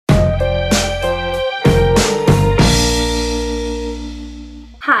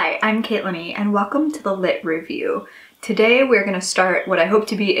Hi, I'm Caitlin and welcome to the Lit Review. Today we're going to start what I hope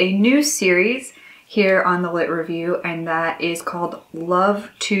to be a new series here on the Lit Review, and that is called Love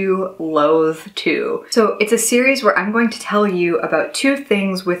to Loathe to. So it's a series where I'm going to tell you about two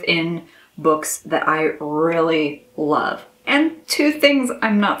things within books that I really love and two things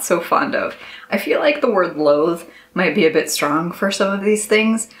I'm not so fond of. I feel like the word loathe might be a bit strong for some of these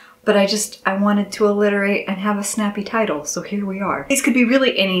things, but I wanted to alliterate and have a snappy title, so here we are. These could be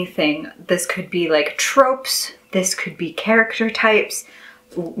really anything. This could be like tropes, this could be character types,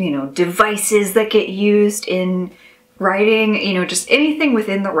 you know, devices that get used in writing, you know, just anything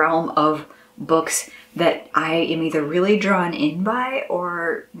within the realm of books that I am either really drawn in by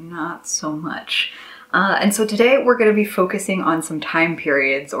or not so much. And so today we're going to be focusing on some time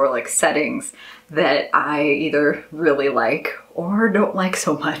periods or like settings that I either really like or don't like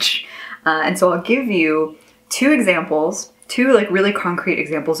so much. And so I'll give you two examples, two like really concrete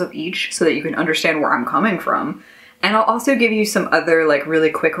examples of each so that you can understand where I'm coming from. And I'll also give you some other like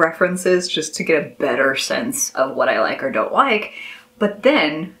really quick references just to get a better sense of what I like or don't like. But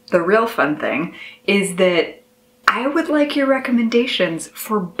then the real fun thing is that I would like your recommendations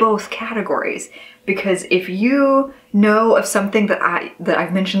for both categories, because if you know of something that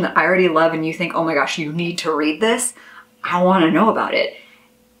I've mentioned that I already love and you think, oh my gosh, you need to read this, I want to know about it.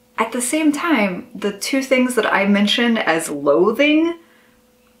 At the same time, the two things that I mentioned as loathing,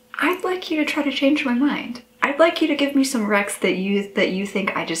 I'd like you to try to change my mind. I'd like you to give me some recs that you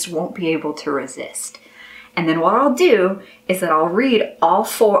think I just won't be able to resist. And then what I'll do is that I'll read all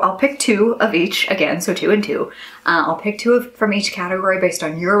four, I'll pick two of each, again, so 2 and 2. I'll pick two from each category based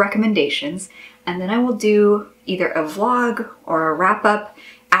on your recommendations, and then I will do either a vlog or a wrap-up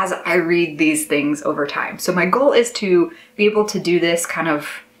as I read these things over time. So my goal is to be able to do this kind of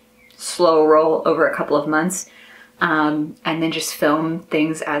slow roll over a couple of months, and then just film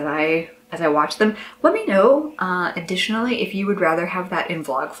things as I watch them. Let me know, additionally, if you would rather have that in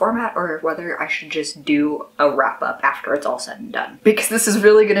vlog format or whether I should just do a wrap-up after it's all said and done. Because this is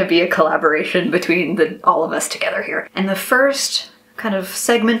really gonna be a collaboration between all of us together here. And the first kind of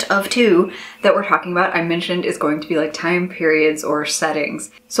segment of two that we're talking about, I mentioned, is going to be like time periods or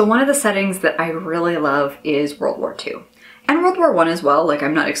settings. So one of the settings that I really love is World War II. And World War I as well. Like,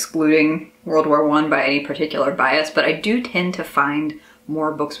 I'm not excluding World War I by any particular bias, but I do tend to find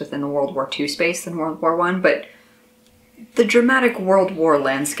more books within the World War II space than World War I, but the dramatic World War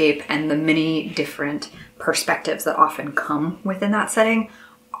landscape and the many different perspectives that often come within that setting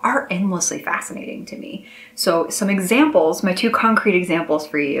are endlessly fascinating to me. So some examples, my two concrete examples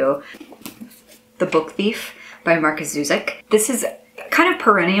for you: The Book Thief by Marcus Zusak. This is kind of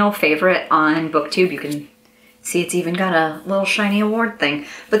perennial favorite on BookTube. You can see it's even got a little shiny award thing,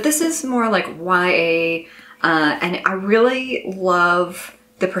 but this is more like YA. And I really love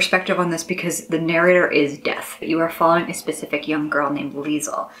the perspective on this because the narrator is death. You are following a specific young girl named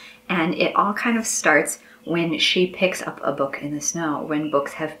Liesel, and it all kind of starts when she picks up a book in the snow, when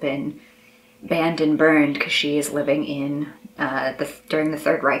books have been banned and burned because she is living in during the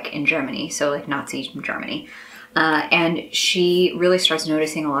Third Reich in Germany, so like Nazi Germany. And she really starts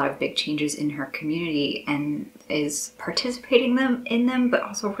noticing a lot of big changes in her community and is participating in them, but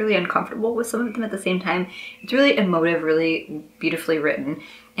also really uncomfortable with some of them at the same time. It's really emotive, really beautifully written,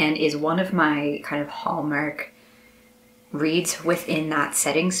 and is one of my kind of hallmark reads within that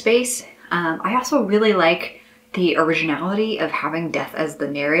setting space. I also really like the originality of having death as the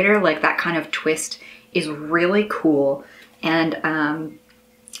narrator. Like, that kind of twist is really cool. And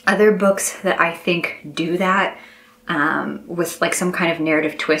other books that I think do that with like some kind of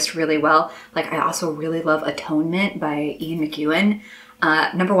narrative twist really well, like I also really love Atonement by Ian McEwan.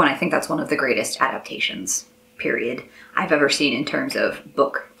 Number one, I think that's one of the greatest adaptations, period, I've ever seen in terms of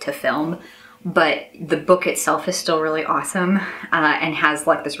book to film. But the book itself is still really awesome, and has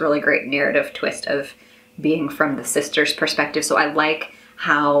like this really great narrative twist of being from the sister's perspective. So I like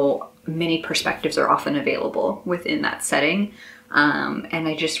how many perspectives are often available within that setting. And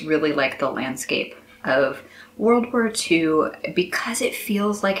I just really like the landscape of World War II because it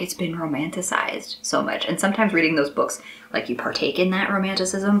feels like it's been romanticized so much. And sometimes reading those books, like, you partake in that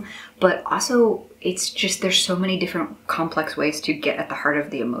romanticism, but also it's just, there's so many different complex ways to get at the heart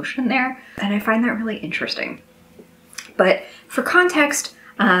of the emotion there. And I find that really interesting. But for context,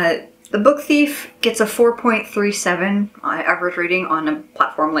 The Book Thief gets a 4.37 average rating on a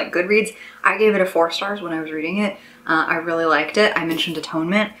platform like Goodreads. I gave it a 4 stars when I was reading it. I really liked it. I mentioned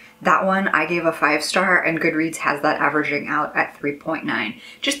Atonement. That one I gave a 5 star, and Goodreads has that averaging out at 3.9.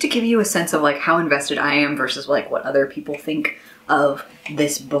 Just to give you a sense of like how invested I am versus like what other people think of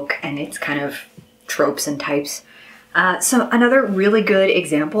this book and its kind of tropes and types. So another really good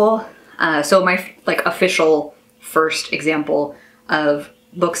example, so my like official first example of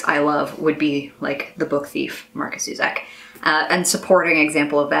books I love would be like The Book Thief, Marcus Zusak. And supporting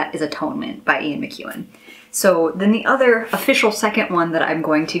example of that is Atonement by Ian McEwan. So then the other official second one that I'm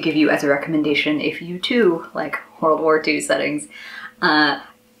going to give you as a recommendation, if you too like World War II settings,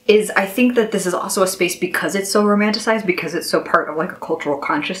 is I think that this is also a space, because it's so romanticized, because it's so part of like a cultural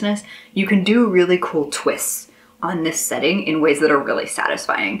consciousness, you can do really cool twists on this setting in ways that are really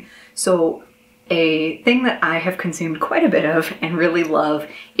satisfying. So a thing that I have consumed quite a bit of and really love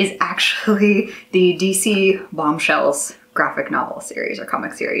is actually the DC Bombshells graphic novel series or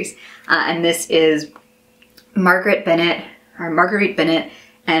comic series. And this is Marguerite Bennett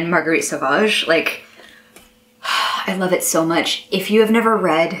and Marguerite Sauvage. Like, I love it so much. If you have never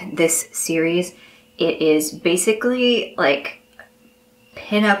read this series, it is basically like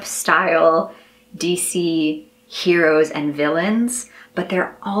pinup style DC heroes and villains, but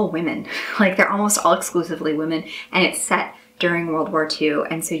they're all women. Like, they're almost all exclusively women, and it's set during World War II.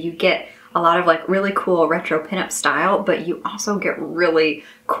 And so you get a lot of like really cool retro pinup style, but you also get really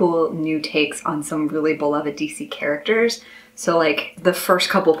cool new takes on some really beloved DC characters. So like the first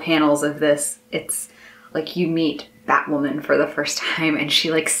couple panels of this, it's like you meet Batwoman for the first time and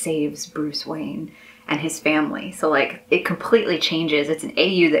she like saves Bruce Wayne and his family. So like it completely changes. It's an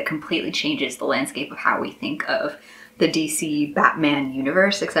AU that completely changes the landscape of how we think of the DC Batman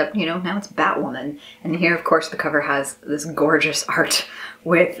universe, except, you know, now it's Batwoman. And here, of course, the cover has this gorgeous art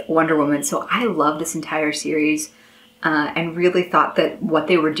with Wonder Woman. So I love this entire series and really thought that what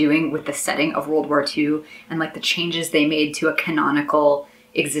they were doing with the setting of World War II and like the changes they made to a canonical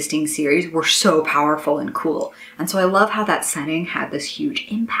existing series were so powerful and cool. And so I love how that setting had this huge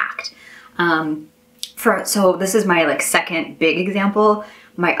impact. So this is my like second big example.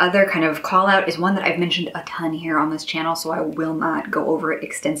 My other kind of call out is one that I've mentioned a ton here on this channel, so I will not go over it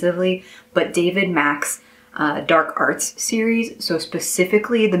extensively, but David Mack's Dark Arts series. So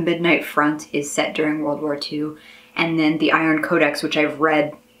specifically the Midnight Front is set during World War II, and then the Iron Codex, which I've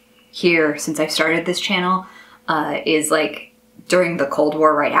read here since I started this channel, is like during the Cold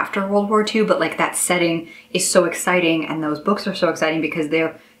War right after World War II, but like that setting is so exciting and those books are so exciting because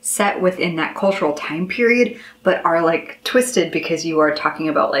they're set within that cultural time period, but are like twisted because you are talking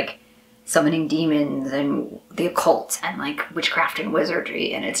about like summoning demons and the occult and like witchcraft and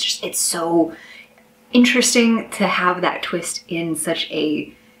wizardry, and it's just, it's so interesting to have that twist in such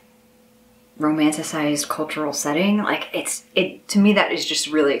a romanticized cultural setting. Like to me that is just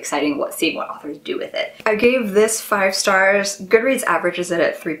really exciting, seeing what authors do with it. I gave this 5 stars. Goodreads averages it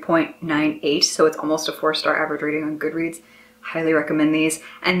at 3.98, so it's almost a 4-star average rating on Goodreads. Highly recommend these.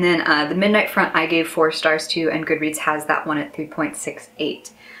 And then the Midnight Front I gave 4 stars to, and Goodreads has that one at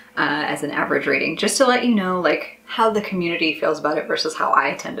 3.68 as an average rating, just to let you know like how the community feels about it versus how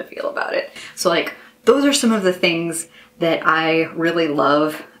I tend to feel about it. So like those are some of the things that I really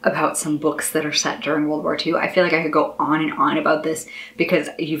love about some books that are set during World War II. I feel like I could go on and on about this because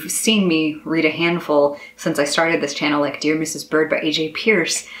you've seen me read a handful since I started this channel, like Dear Mrs. Bird by A.J.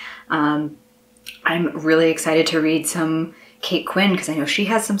 Pierce. I'm really excited to read some Kate Quinn because I know she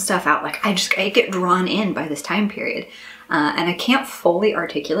has some stuff out. Like I get drawn in by this time period. And I can't fully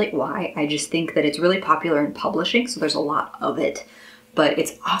articulate why. I just think that it's really popular in publishing, so there's a lot of it. But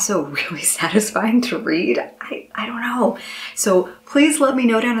it's also really satisfying to read. I don't know. So please let me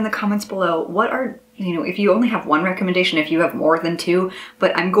know down in the comments below what are, you know, if you only have one recommendation, if you have more than 2,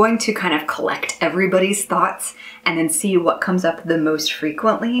 but I'm going to kind of collect everybody's thoughts and then see what comes up the most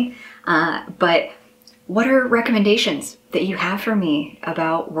frequently. But what are recommendations that you have for me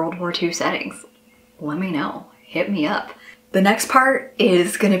about World War II settings? Let me know. Hit me up. The next part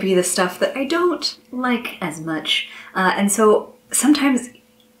is going to be the stuff that I don't like as much. And so sometimes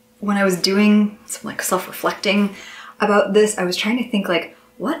when I was doing some like self-reflecting about this, I was trying to think like,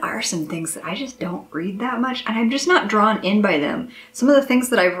 what are some things that I just don't read that much? And I'm just not drawn in by them. Some of the things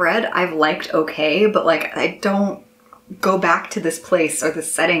that I've read, I've liked okay, but like I don't go back to this place or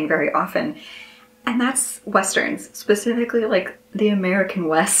this setting very often. And that's Westerns, specifically like the American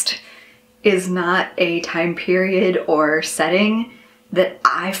West is not a time period or setting that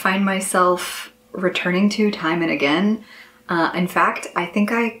I find myself returning to time and again. In fact, I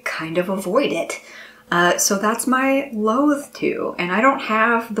think I kind of avoid it. So that's my Loathe to, and I don't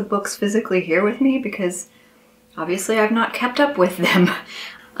have the books physically here with me because obviously I've not kept up with them.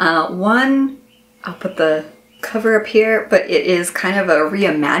 One, I'll put the cover up here, but it is kind of a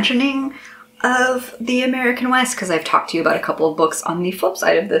reimagining of the American West, because I've talked to you about a couple of books on the flip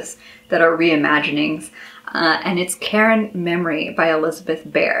side of this that are reimaginings, and it's Karen Memory by Elizabeth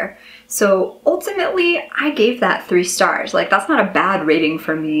Bear. So ultimately, I gave that 3 stars. Like, that's not a bad rating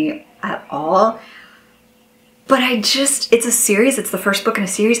for me at all. But it's a series, it's the first book in a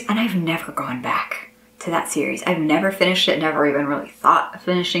series, and I've never gone back to that series. I've never finished it, never even really thought of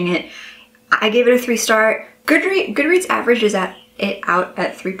finishing it. I gave it a 3-star. Goodreads averages it out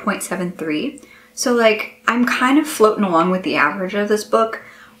at 3.73. So like, I'm kind of floating along with the average of this book,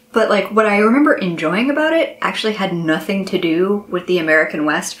 but like what I remember enjoying about it actually had nothing to do with the American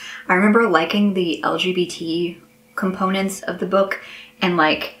West. I remember liking the LGBT components of the book, and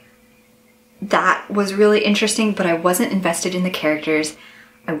like, that was really interesting, but I wasn't invested in the characters.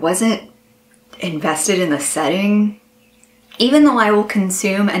 I wasn't invested in the setting. Even though I will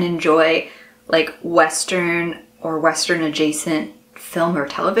consume and enjoy like Western or Western adjacent film or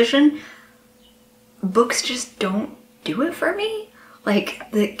television, books just don't do it for me.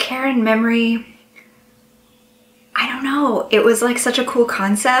 Like the Karen Memory, I don't know, it was like such a cool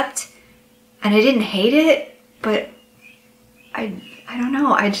concept and I didn't hate it, but I don't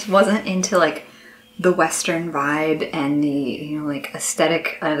know, I just wasn't into like the Western vibe and the, you know, like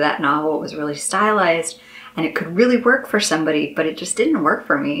aesthetic of that novel. It was really stylized and it could really work for somebody, but it just didn't work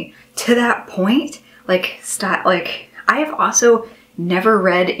for me to that point. Like, I have also never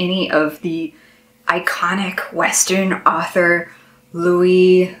read any of the iconic Western author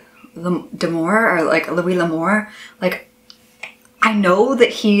Louis L'Amour, or like Louis L'Amour. Like, I know that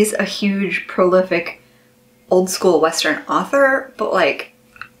he's a huge, prolific, old school Western author, but like,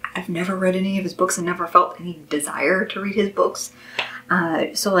 I've never read any of his books and never felt any desire to read his books.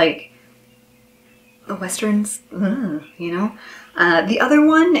 So like, the Westerns, you know? The other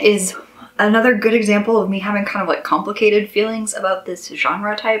one is another good example of me having kind of like complicated feelings about this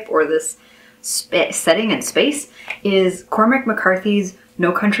genre type or this setting and space is Cormac McCarthy's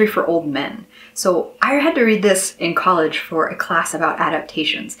No Country for Old Men. So I had to read this in college for a class about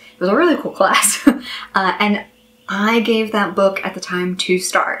adaptations. It was a really cool class. And I gave that book at the time 2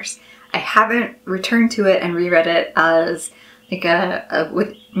 stars. I haven't returned to it and reread it as like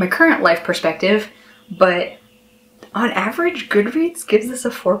with my current life perspective, but on average, Goodreads gives this a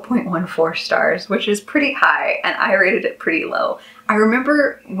 4.14 stars, which is pretty high, and I rated it pretty low. I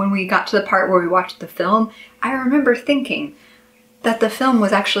remember when we got to the part where we watched the film, I remember thinking that the film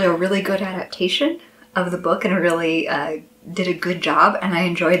was actually a really good adaptation of the book and really did a good job, and I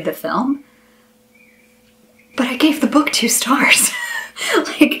enjoyed the film. But I gave the book 2 stars.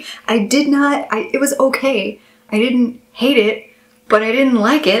 Like, it was okay. I didn't hate it, but I didn't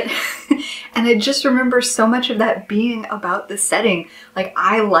like it. And I just remember so much of that being about the setting. Like,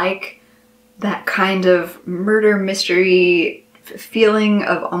 I like that kind of murder mystery feeling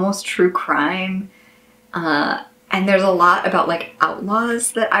of almost true crime. And there's a lot about like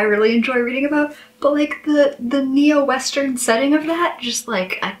outlaws that I really enjoy reading about. But like the neo-Western setting of that, just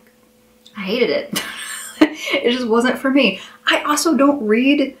like, I hated it. It just wasn't for me. I also don't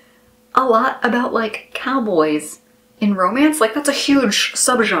read a lot about like cowboys in romance. Like, that's a huge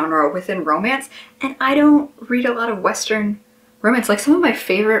subgenre within romance, and I don't read a lot of Western romance. Like, some of my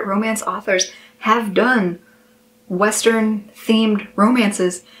favorite romance authors have done Western themed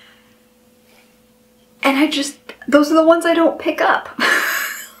romances, and those are the ones I don't pick up.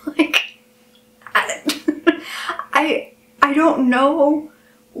 Like, I don't know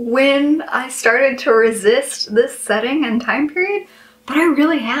when I started to resist this setting and time period, but I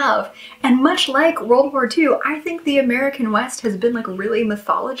really have. And much like World War II, I think the American West has been like really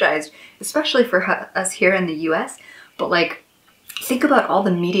mythologized, especially for us here in the US. But like, think about all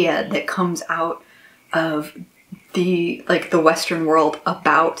the media that comes out of the Western world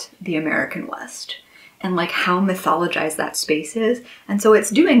about the American West and like how mythologized that space is. And so it's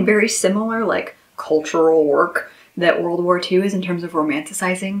doing very similar like cultural work that World War II is in terms of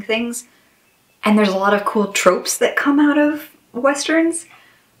romanticizing things. And there's a lot of cool tropes that come out of Westerns.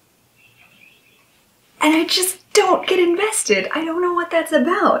 And I just don't get invested. I don't know what that's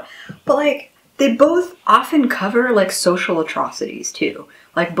about. But like, they both often cover like social atrocities too.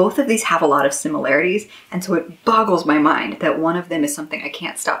 Like, both of these have a lot of similarities, and so it boggles my mind that one of them is something I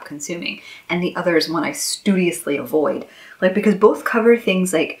can't stop consuming and the other is one I studiously avoid. Like, because both cover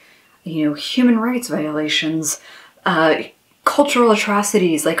things like, you know, human rights violations, cultural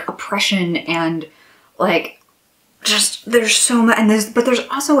atrocities, like oppression, and like, just, there's so much, and but there's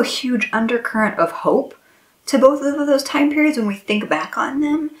also a huge undercurrent of hope to both of those time periods when we think back on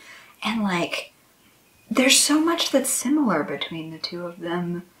them. And like, there's so much that's similar between the two of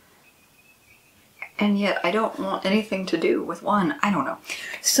them, and yet I don't want anything to do with one. I don't know.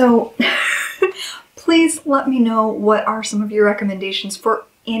 So please let me know what are some of your recommendations for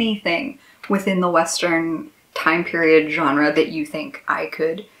anything within the Western time period genre that you think I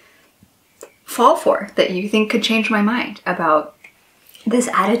could fall for, that you think could change my mind about this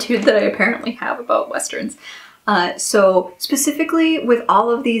attitude that I apparently have about Westerns. So specifically with all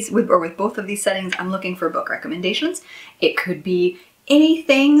of these, with both of these settings, I'm looking for book recommendations. It could be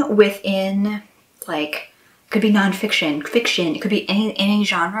anything within, like, could be nonfiction, fiction, it could be any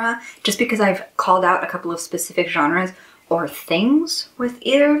genre. Just because I've called out a couple of specific genres or things with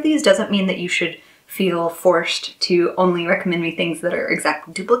either of these doesn't mean that you should feel forced to only recommend me things that are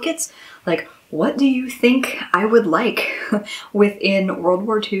exact duplicates. Like, what do you think I would like within World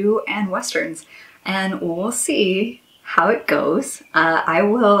War II and Westerns? And we'll see how it goes. I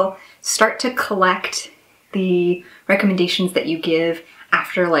will start to collect the recommendations that you give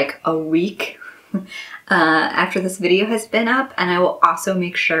after like a week after this video has been up, and I will also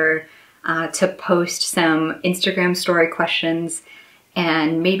make sure to post some Instagram story questions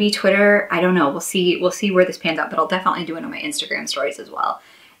and maybe Twitter. I don't know. We'll see where this pans out, but I'll definitely do it on my Instagram stories as well.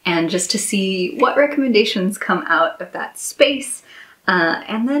 And just to see what recommendations come out of that space.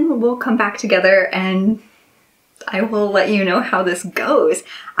 And then we'll come back together and I will let you know how this goes.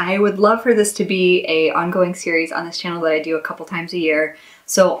 I would love for this to be an ongoing series on this channel that I do a couple times a year.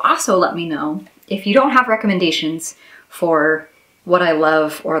 So also let me know if you don't have recommendations for what I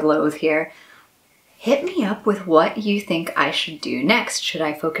love or loathe here. Hit me up with what you think I should do next. Should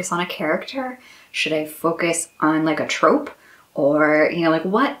I focus on a character? Should I focus on like a trope? Or, you know, like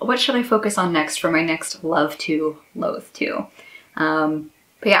what should I focus on next for my next love to, loathe to?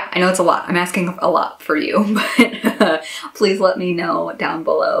 But yeah, I know it's a lot. I'm asking a lot for you, but please let me know down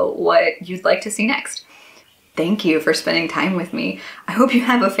below what you'd like to see next. Thank you for spending time with me. I hope you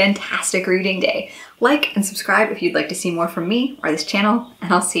have a fantastic reading day. Like and subscribe if you'd like to see more from me or this channel,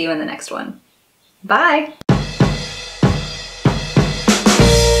 and I'll see you in the next one. Bye!